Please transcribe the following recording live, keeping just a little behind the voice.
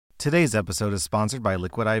Today's episode is sponsored by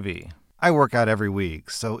Liquid IV. I work out every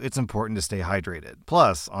week, so it's important to stay hydrated.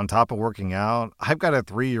 Plus, on top of working out, I've got a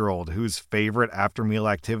 3-year-old whose favorite after-meal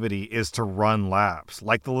activity is to run laps,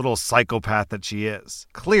 like the little psychopath that she is.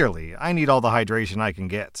 Clearly, I need all the hydration I can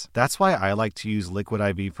get. That's why I like to use Liquid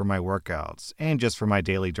IV for my workouts, and just for my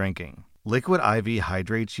daily drinking. Liquid IV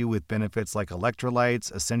hydrates you with benefits like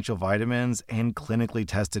electrolytes, essential vitamins, and clinically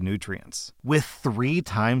tested nutrients. With 3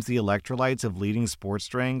 times the electrolytes of leading sports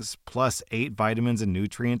drinks, plus 8 vitamins and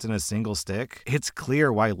nutrients in a single stick, it's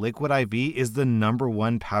clear why Liquid IV is the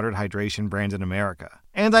 #1 powdered hydration brand in America.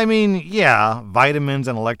 And I mean, yeah, vitamins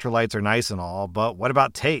and electrolytes are nice and all, but what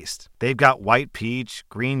about taste? They've got white peach,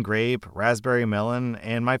 green grape, raspberry melon,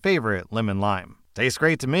 and my favorite, lemon lime. Tastes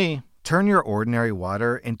great to me. Turn your ordinary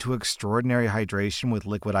water into extraordinary hydration with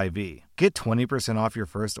Liquid IV. Get 20% off your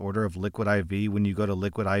first order of Liquid IV when you go to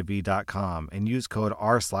liquidiv.com and use code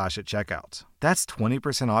R/ at checkout. That's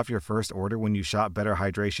 20% off your first order when you shop Better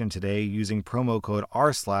Hydration today using promo code R/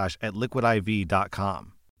 at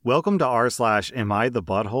liquidiv.com. Welcome to R/ Am I the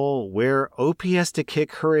Butthole, where OP has to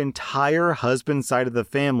kick her entire husband's side of the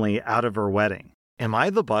family out of her wedding. Am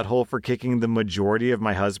I the butthole for kicking the majority of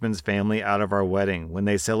my husband's family out of our wedding when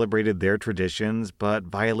they celebrated their traditions but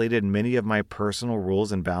violated many of my personal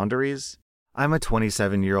rules and boundaries? I'm a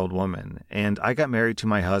 27-year-old woman, and I got married to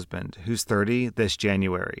my husband, who's 30 this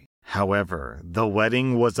January. However, the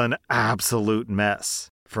wedding was an absolute mess.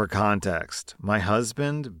 For context, my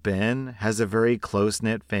husband, Ben, has a very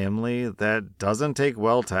close-knit family that doesn't take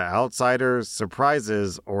well to outsiders,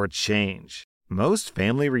 surprises, or change. Most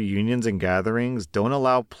family reunions and gatherings don't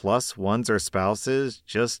allow +1s or spouses,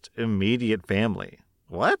 just immediate family.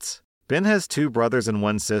 What? Ben has 2 brothers and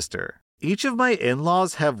 1 sister. Each of my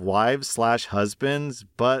in-laws have wives/husbands,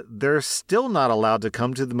 but they're still not allowed to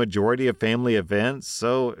come to the majority of family events,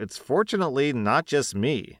 so it's fortunately not just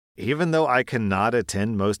me. Even though I cannot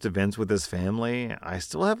attend most events with his family, I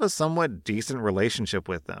still have a somewhat decent relationship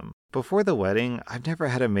with them. Before the wedding, I've never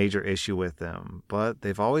had a major issue with them, but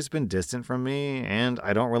they've always been distant from me, and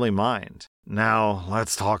I don't really mind. Now,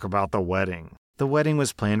 let's talk about the wedding. The wedding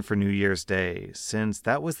was planned for New Year's Day, since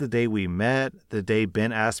that was the day we met, the day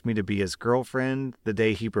Ben asked me to be his girlfriend, the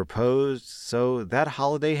day he proposed, so that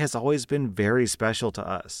holiday has always been very special to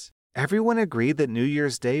us. Everyone agreed that New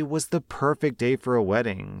Year's Day was the perfect day for a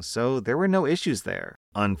wedding, so there were no issues there.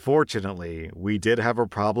 Unfortunately, we did have a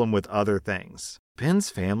problem with other things. Ben's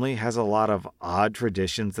family has a lot of odd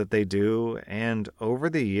traditions that they do, and over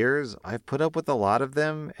the years, I've put up with a lot of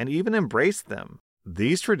them and even embraced them.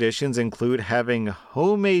 These traditions include having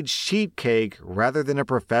homemade sheet cake rather than a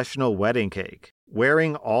professional wedding cake,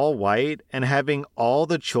 wearing all white, and having all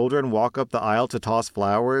the children walk up the aisle to toss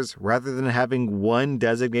flowers rather than having one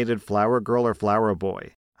designated flower girl or flower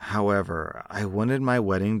boy. However, I wanted my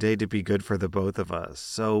wedding day to be good for the both of us,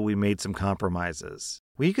 so we made some compromises.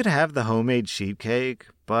 We could have the homemade sheet cake,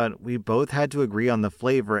 but we both had to agree on the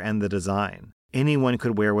flavor and the design. Anyone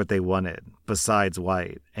could wear what they wanted, besides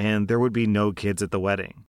white, and there would be no kids at the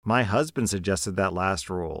wedding. My husband suggested that last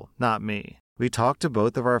rule, not me. We talked to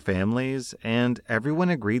both of our families, and everyone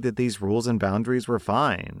agreed that these rules and boundaries were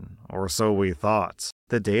fine, or so we thought.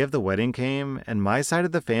 The day of the wedding came, and my side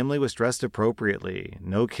of the family was dressed appropriately.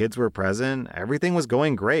 No kids were present, everything was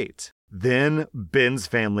going great. Then Ben's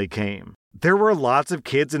family came. There were lots of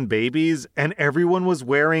kids and babies, and everyone was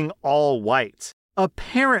wearing all white.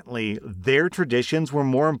 Apparently, their traditions were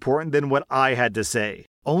more important than what I had to say.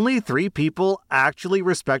 Only 3 people actually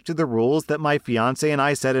respected the rules that my fiancé and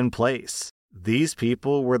I set in place. These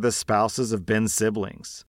people were the spouses of Ben's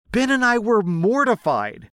siblings. Ben and I were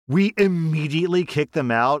mortified. We immediately kicked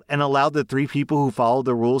them out and allowed the 3 people who followed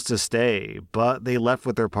the rules to stay, but they left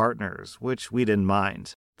with their partners, which we didn't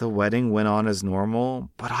mind. The wedding went on as normal,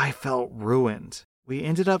 but I felt ruined. We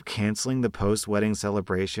ended up canceling the post-wedding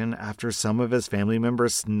celebration after some of his family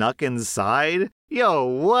members snuck inside. Yo,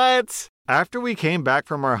 what? After we came back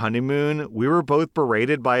from our honeymoon, we were both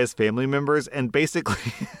berated by his family members and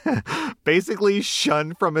basically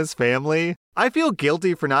shunned from his family. I feel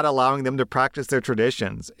guilty for not allowing them to practice their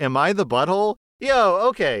traditions. Am I the butthole? Yo,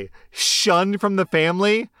 okay. Shunned from the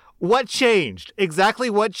family? What changed? Exactly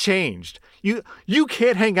what changed? You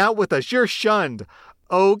can't hang out with us. You're shunned.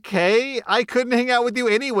 Okay, I couldn't hang out with you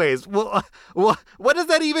anyways. Well, what does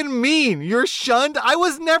that even mean? You're shunned? I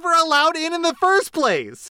was never allowed in the first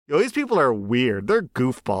place. Yo, these people are weird. They're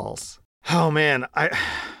goofballs. Oh man,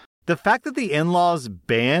 the fact that the in-laws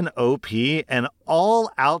ban OP and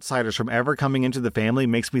all outsiders from ever coming into the family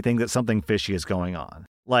makes me think that something fishy is going on.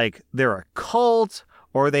 Like they're a cult,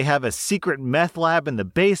 or they have a secret meth lab in the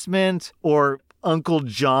basement, or Uncle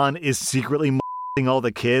John is secretly all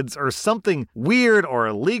the kids or something weird or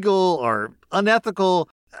illegal or unethical.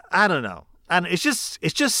 I don't know. And it's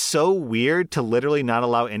just so weird to literally not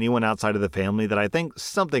allow anyone outside of the family that I think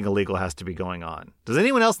something illegal has to be going on. Does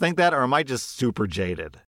anyone else think that, or am I just super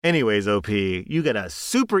jaded? Anyways, OP, you get a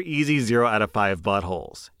super easy 0 out of 5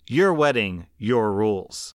 buttholes. Your wedding, your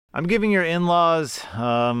rules. I'm giving your in-laws,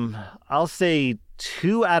 I'll say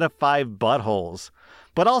 2 out of 5 buttholes,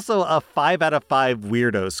 but also a 5 out of 5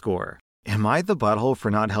 weirdo score. Am I the butthole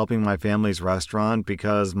for not helping my family's restaurant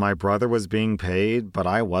because my brother was being paid, but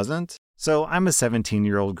I wasn't? So I'm a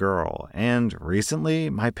 17-year-old girl, and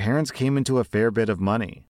recently my parents came into a fair bit of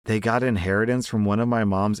money. They got inheritance from one of my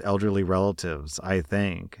mom's elderly relatives, I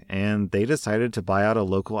think, and they decided to buy out a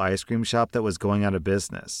local ice cream shop that was going out of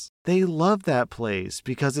business. They love that place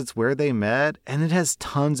because it's where they met, and it has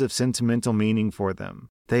tons of sentimental meaning for them.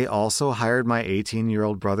 They also hired my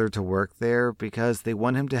 18-year-old brother to work there because they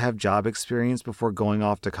want him to have job experience before going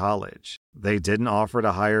off to college. They didn't offer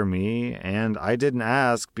to hire me, and I didn't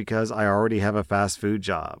ask because I already have a fast food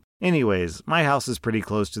job. Anyways, my house is pretty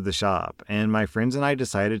close to the shop, and my friends and I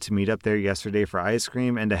decided to meet up there yesterday for ice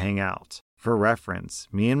cream and to hang out. For reference,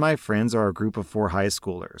 me and my friends are a group of 4 high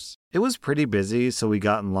schoolers. It was pretty busy, so we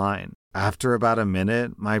got in line. After about a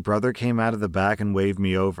minute, my brother came out of the back and waved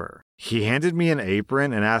me over. He handed me an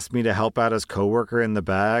apron and asked me to help out his coworker in the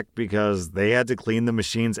back because they had to clean the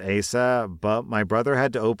machines ASAP, but my brother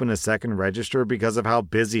had to open a second register because of how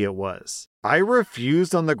busy it was. I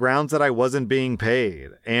refused on the grounds that I wasn't being paid,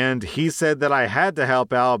 and he said that I had to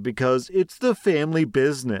help out because it's the family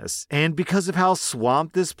business, and because of how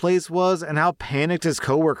swamped this place was and how panicked his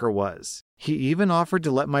coworker was. He even offered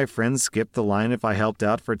to let my friend skip the line if I helped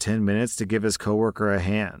out for 10 minutes to give his coworker a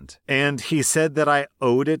hand. And he said that I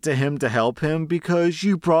owed it to him to help him because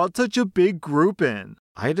you brought such a big group in.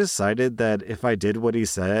 I decided that if I did what he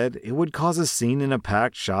said, it would cause a scene in a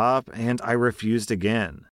packed shop, and I refused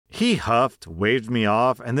again. He huffed, waved me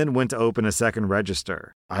off, and then went to open a second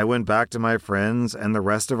register. I went back to my friends, and the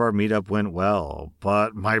rest of our meetup went well,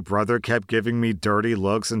 but my brother kept giving me dirty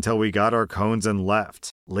looks until we got our cones and left.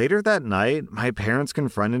 Later that night, my parents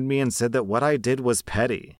confronted me and said that what I did was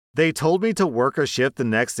petty. They told me to work a shift the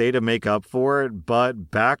next day to make up for it,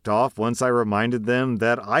 but backed off once I reminded them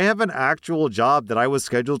that I have an actual job that I was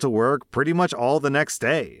scheduled to work pretty much all the next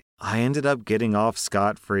day. I ended up getting off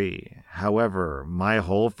scot-free. However, my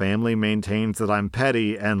whole family maintains that I'm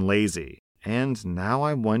petty and lazy. And now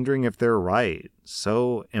I'm wondering if they're right.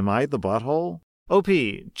 So, am I the butthole? OP,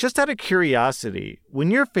 just out of curiosity,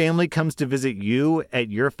 when your family comes to visit you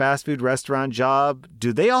at your fast food restaurant job,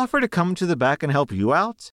 do they offer to come to the back and help you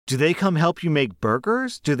out? Do they come help you make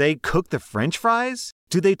burgers? Do they cook the French fries?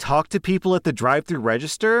 Do they talk to people at the drive-thru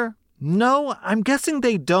register? No, I'm guessing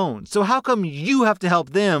they don't. So how come you have to help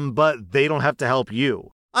them, but they don't have to help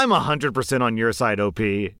you? I'm 100% on your side, OP.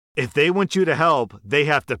 If they want you to help, they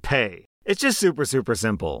have to pay. It's just super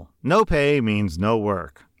simple. No pay means no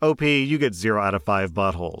work. OP, you get 0 out of 5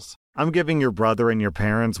 buttholes. I'm giving your brother and your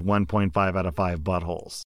parents 1.5 out of 5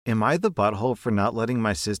 buttholes. Am I the butthole for not letting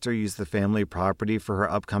my sister use the family property for her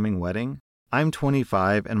upcoming wedding? I'm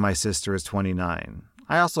 25 and my sister is 29.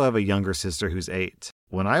 I also have a younger sister who's 8.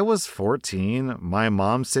 When I was 14, my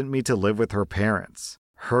mom sent me to live with her parents.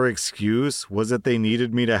 Her excuse was that they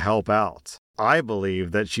needed me to help out. I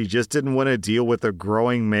believe that she just didn't want to deal with a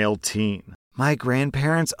growing male teen. My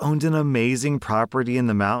grandparents owned an amazing property in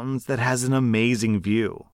the mountains that has an amazing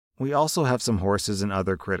view. We also have some horses and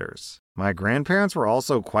other critters. My grandparents were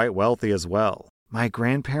also quite wealthy as well. My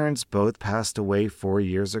grandparents both passed away 4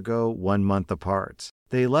 years ago, 1 month apart.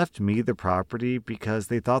 They left me the property because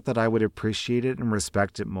they thought that I would appreciate it and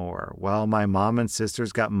respect it more, while my mom and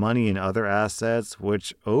sisters got money and other assets,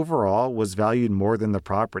 which overall was valued more than the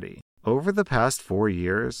property. Over the past 4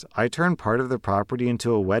 years, I turned part of the property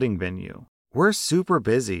into a wedding venue. We're super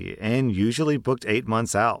busy and usually booked 8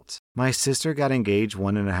 months out. My sister got engaged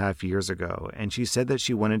 1.5 years ago, and she said that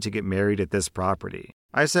she wanted to get married at this property.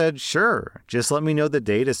 I said, sure, just let me know the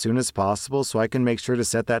date as soon as possible so I can make sure to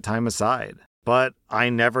set that time aside. But I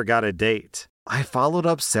never got a date. I followed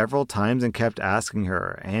up several times and kept asking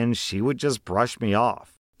her, and she would just brush me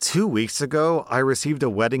off. 2 weeks ago, I received a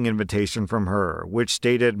wedding invitation from her, which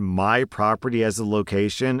stated my property as the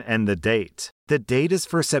location and the date. The date is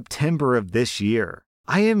for September of this year.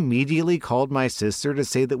 I immediately called my sister to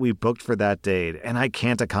say that we booked for that date, and I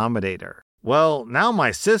can't accommodate her. Well, now my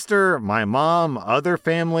sister, my mom, other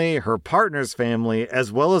family, her partner's family,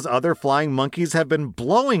 as well as other flying monkeys have been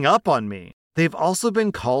blowing up on me. They've also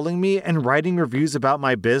been calling me and writing reviews about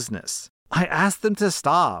my business. I asked them to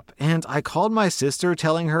stop, and I called my sister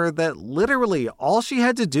telling her that literally all she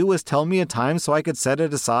had to do was tell me a time so I could set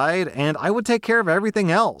it aside, and I would take care of everything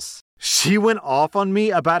else. She went off on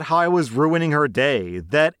me about how I was ruining her day,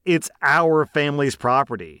 that it's our family's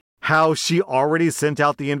property, how she already sent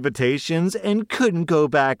out the invitations and couldn't go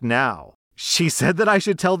back now. She said that I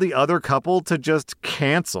should tell the other couple to just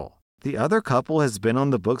cancel. The other couple has been on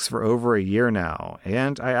the books for over a year now,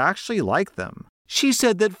 and I actually like them. She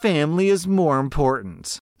said that family is more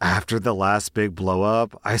important. After the last big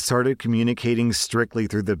blow-up, I started communicating strictly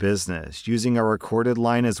through the business, using a recorded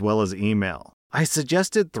line as well as email. I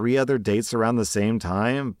suggested 3 other dates around the same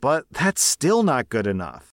time, but that's still not good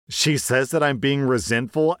enough. She says that I'm being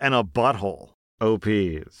resentful and a butthole. OP,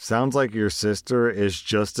 sounds like your sister is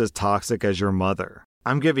just as toxic as your mother.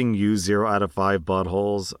 I'm giving you 0 out of 5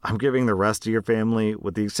 buttholes. I'm giving the rest of your family,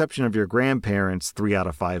 with the exception of your grandparents, 3 out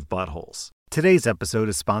of 5 buttholes. Today's episode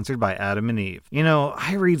is sponsored by Adam and Eve. You know,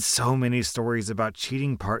 I read so many stories about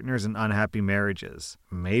cheating partners and unhappy marriages.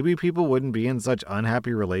 Maybe people wouldn't be in such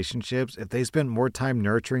unhappy relationships if they spent more time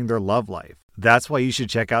nurturing their love life. That's why you should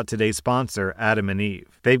check out today's sponsor, Adam and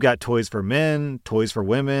Eve. They've got toys for men, toys for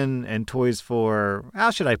women, and toys for...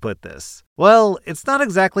 how should I put this? Well, it's not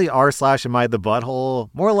exactly r/am I the butthole,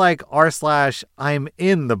 more like r/I'm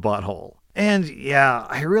in the butthole. And yeah,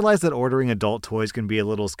 I realize that ordering adult toys can be a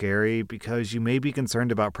little scary because you may be concerned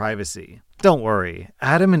about privacy. Don't worry,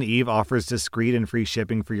 Adam and Eve offers discreet and free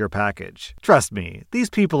shipping for your package. Trust me, these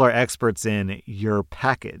people are experts in your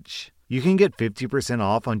package. You can get 50%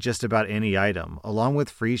 off on just about any item, along with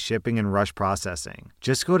free shipping and rush processing.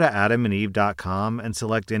 Just go to adamandeve.com and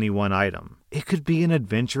select any one item. It could be an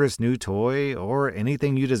adventurous new toy or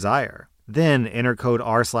anything you desire. Then enter code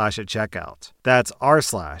r/ at checkout. That's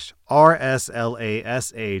r/RSLASH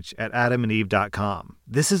at adamandeve.com.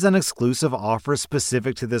 This is an exclusive offer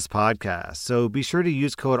specific to this podcast, so be sure to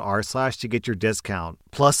use code r/ to get your discount,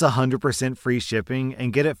 plus 100% free shipping,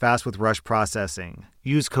 and get it fast with rush processing.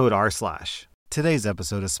 Use code r/. Today's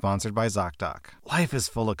episode is sponsored by ZocDoc. Life is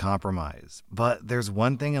full of compromise, but there's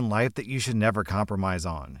one thing in life that you should never compromise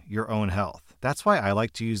on: your own health. That's why I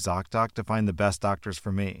like to use ZocDoc to find the best doctors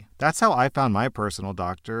for me. That's how I found my personal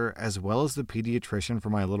doctor, as well as the pediatrician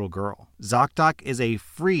for my little girl. ZocDoc is a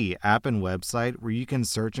free app and website where you can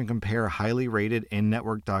search and compare highly rated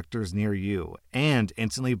in-network doctors near you and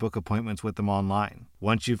instantly book appointments with them online.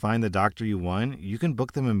 Once you find the doctor you want, you can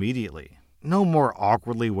book them immediately. No more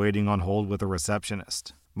awkwardly waiting on hold with a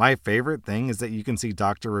receptionist. My favorite thing is that you can see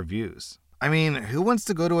doctor reviews. I mean, who wants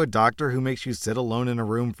to go to a doctor who makes you sit alone in a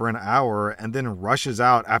room for an hour and then rushes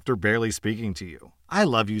out after barely speaking to you? I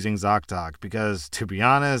love using ZocDoc because, to be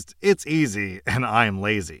honest, it's easy and I'm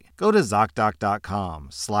lazy. Go to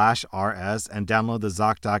ZocDoc.com/RS and download the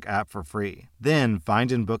ZocDoc app for free. Then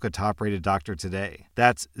find and book a top-rated doctor today.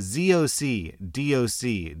 That's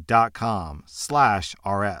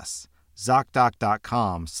ZocDoc.com/RS.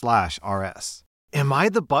 ZocDoc.com/RS. Am I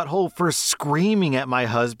the butthole for screaming at my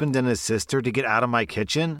husband and his sister to get out of my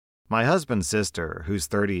kitchen? My husband's sister, who's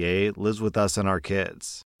 38, lives with us and our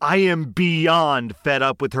kids. I am beyond fed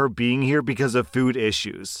up with her being here because of food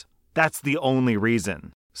issues. That's the only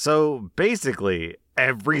reason. So basically,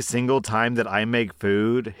 every single time that I make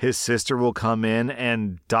food, his sister will come in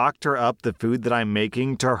and doctor up the food that I'm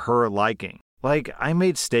making to her liking. Like, I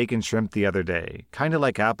made steak and shrimp the other day, kind of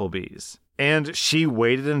like Applebee's. And she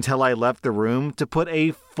waited until I left the room to put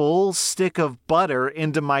a full stick of butter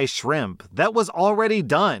into my shrimp that was already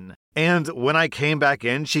done. And when I came back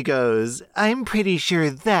in, she goes, "I'm pretty sure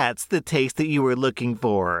that's the taste that you were looking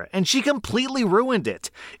for." And she completely ruined it.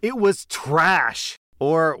 It was trash.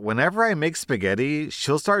 Or whenever I make spaghetti,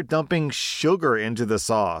 she'll start dumping sugar into the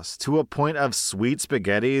sauce to a point of sweet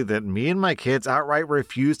spaghetti that me and my kids outright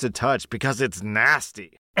refuse to touch because it's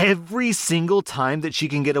nasty. Every single time that she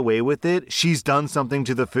can get away with it, she's done something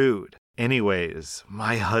to the food. Anyways,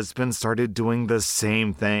 my husband started doing the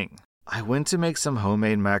same thing. I went to make some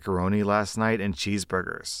homemade macaroni last night and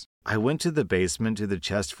cheeseburgers. I went to the basement to the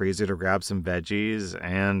chest freezer to grab some veggies,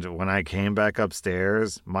 and when I came back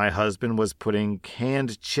upstairs, my husband was putting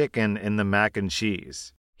canned chicken in the mac and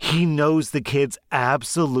cheese. He knows the kids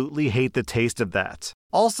absolutely hate the taste of that.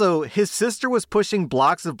 Also, his sister was pushing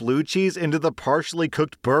blocks of blue cheese into the partially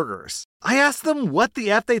cooked burgers. I asked them what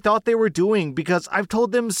the F they thought they were doing because I've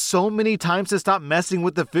told them so many times to stop messing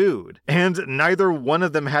with the food. And neither one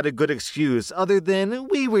of them had a good excuse other than,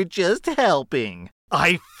 "We were just helping."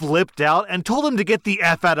 I flipped out and told them to get the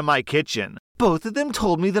F out of my kitchen. Both of them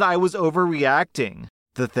told me that I was overreacting.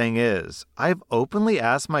 The thing is, I've openly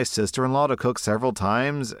asked my sister-in-law to cook several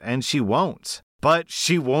times, and she won't. But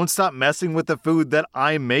she won't stop messing with the food that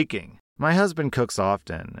I'm making. My husband cooks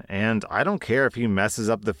often, and I don't care if he messes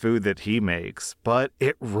up the food that he makes, but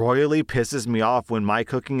it royally pisses me off when my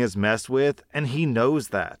cooking is messed with, and he knows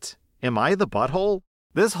that. Am I the butthole?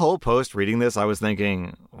 This whole post reading this, I was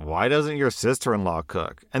thinking, why doesn't your sister-in-law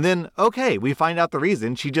cook? And then, okay, we find out the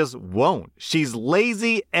reason. She just won't. She's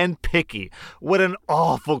lazy and picky. What an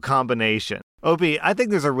awful combination. OP, I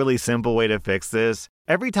think there's a really simple way to fix this.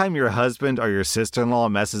 Every time your husband or your sister-in-law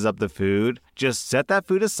messes up the food, just set that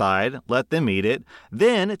food aside, let them eat it,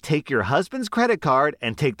 then take your husband's credit card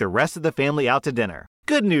and take the rest of the family out to dinner.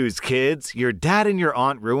 Good news, kids. Your dad and your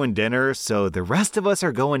aunt ruined dinner, so the rest of us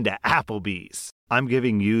are going to Applebee's. I'm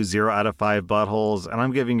giving you 0 out of 5 buttholes, and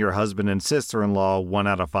I'm giving your husband and sister-in-law 1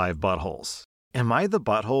 out of 5 buttholes. Am I the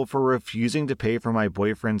butthole for refusing to pay for my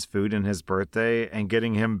boyfriend's food on his birthday and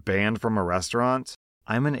getting him banned from a restaurant?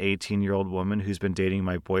 I'm an 18-year-old woman who's been dating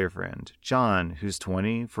my boyfriend, John, who's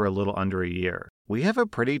 20, for a little under a year. We have a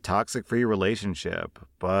pretty toxic-free relationship,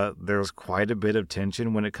 but there's quite a bit of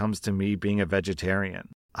tension when it comes to me being a vegetarian.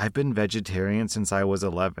 I've been vegetarian since I was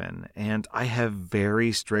 11, and I have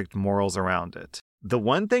very strict morals around it. The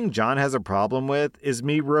one thing John has a problem with is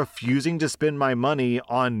me refusing to spend my money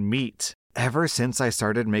on meat. Ever since I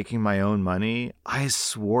started making my own money, I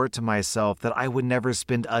swore to myself that I would never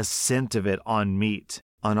spend a cent of it on meat.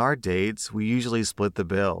 On our dates, we usually split the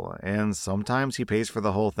bill, and sometimes he pays for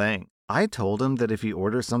the whole thing. I told him that if he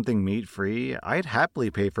orders something meat-free, I'd happily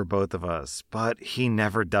pay for both of us, but he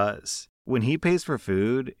never does. When he pays for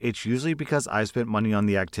food, it's usually because I spent money on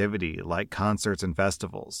the activity, like concerts and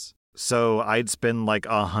festivals. So I'd spend like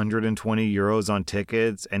 120 euros on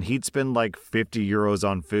tickets, and he'd spend like 50 euros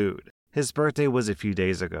on food. His birthday was a few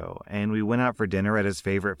days ago, and we went out for dinner at his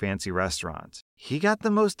favorite fancy restaurant. He got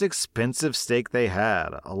the most expensive steak they had,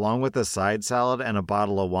 along with a side salad and a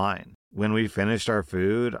bottle of wine. When we finished our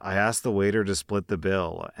food, I asked the waiter to split the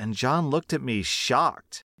bill, and John looked at me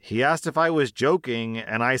shocked. He asked if I was joking,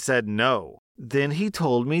 and I said no. Then he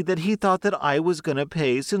told me that he thought that I was going to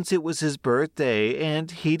pay since it was his birthday,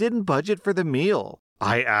 and he didn't budget for the meal.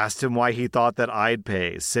 I asked him why he thought that I'd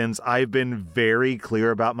pay, since I've been very clear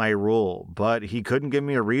about my rule, but he couldn't give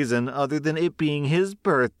me a reason other than it being his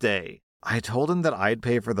birthday. I told him that I'd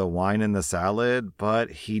pay for the wine and the salad, but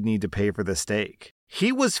he'd need to pay for the steak.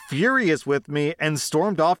 He was furious with me and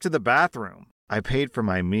stormed off to the bathroom. I paid for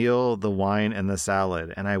my meal, the wine, and the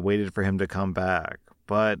salad, and I waited for him to come back,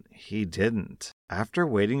 but he didn't. After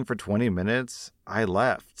waiting for 20 minutes, I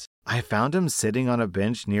left. I found him sitting on a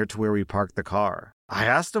bench near to where we parked the car. I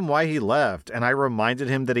asked him why he left, and I reminded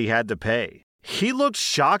him that he had to pay. He looked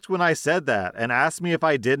shocked when I said that and asked me if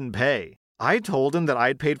I didn't pay. I told him that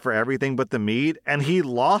I'd paid for everything but the meat, and he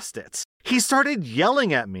lost it. He started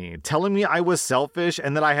yelling at me, telling me I was selfish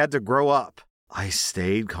and that I had to grow up. I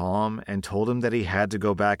stayed calm and told him that he had to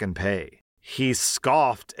go back and pay. He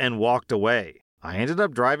scoffed and walked away. I ended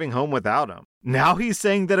up driving home without him. Now he's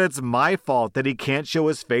saying that it's my fault that he can't show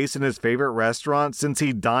his face in his favorite restaurant since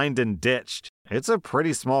he dined and ditched. It's a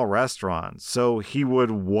pretty small restaurant, so he would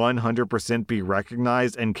 100% be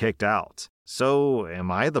recognized and kicked out. So, am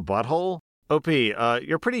I the butthole? OP,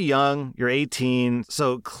 you're pretty young, you're 18,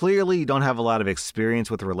 so clearly you don't have a lot of experience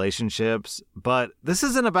with relationships, but this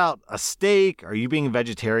isn't about a steak or you being a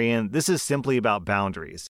vegetarian, this is simply about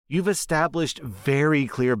boundaries. You've established very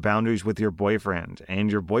clear boundaries with your boyfriend,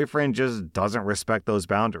 and your boyfriend just doesn't respect those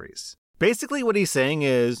boundaries. Basically what he's saying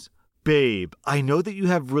is, babe, I know that you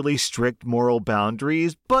have really strict moral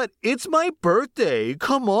boundaries, but it's my birthday.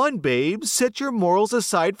 Come on, babe, set your morals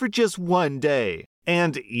aside for just one day.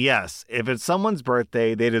 And yes, if it's someone's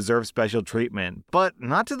birthday, they deserve special treatment, but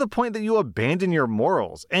not to the point that you abandon your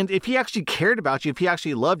morals. And if he actually cared about you, if he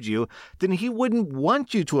actually loved you, then he wouldn't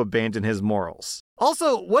want you to abandon his morals.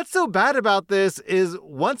 Also, what's so bad about this is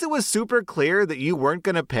once it was super clear that you weren't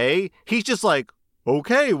going to pay, he's just like,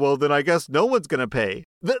 okay, well then I guess no one's going to pay.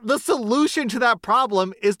 The solution to that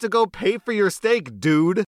problem is to go pay for your steak,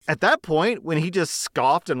 dude. At that point, when he just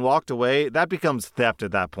scoffed and walked away, that becomes theft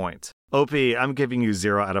at that point. OP, I'm giving you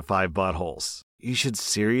 0 out of 5 buttholes. You should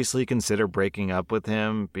seriously consider breaking up with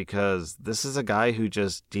him because this is a guy who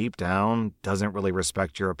just deep down doesn't really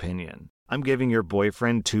respect your opinion. I'm giving your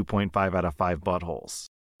boyfriend 2.5 out of 5 buttholes.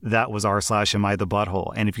 That was r/Am I the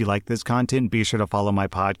Butthole. And if you like this content, be sure to follow my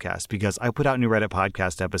podcast because I put out new Reddit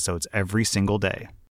podcast episodes every single day.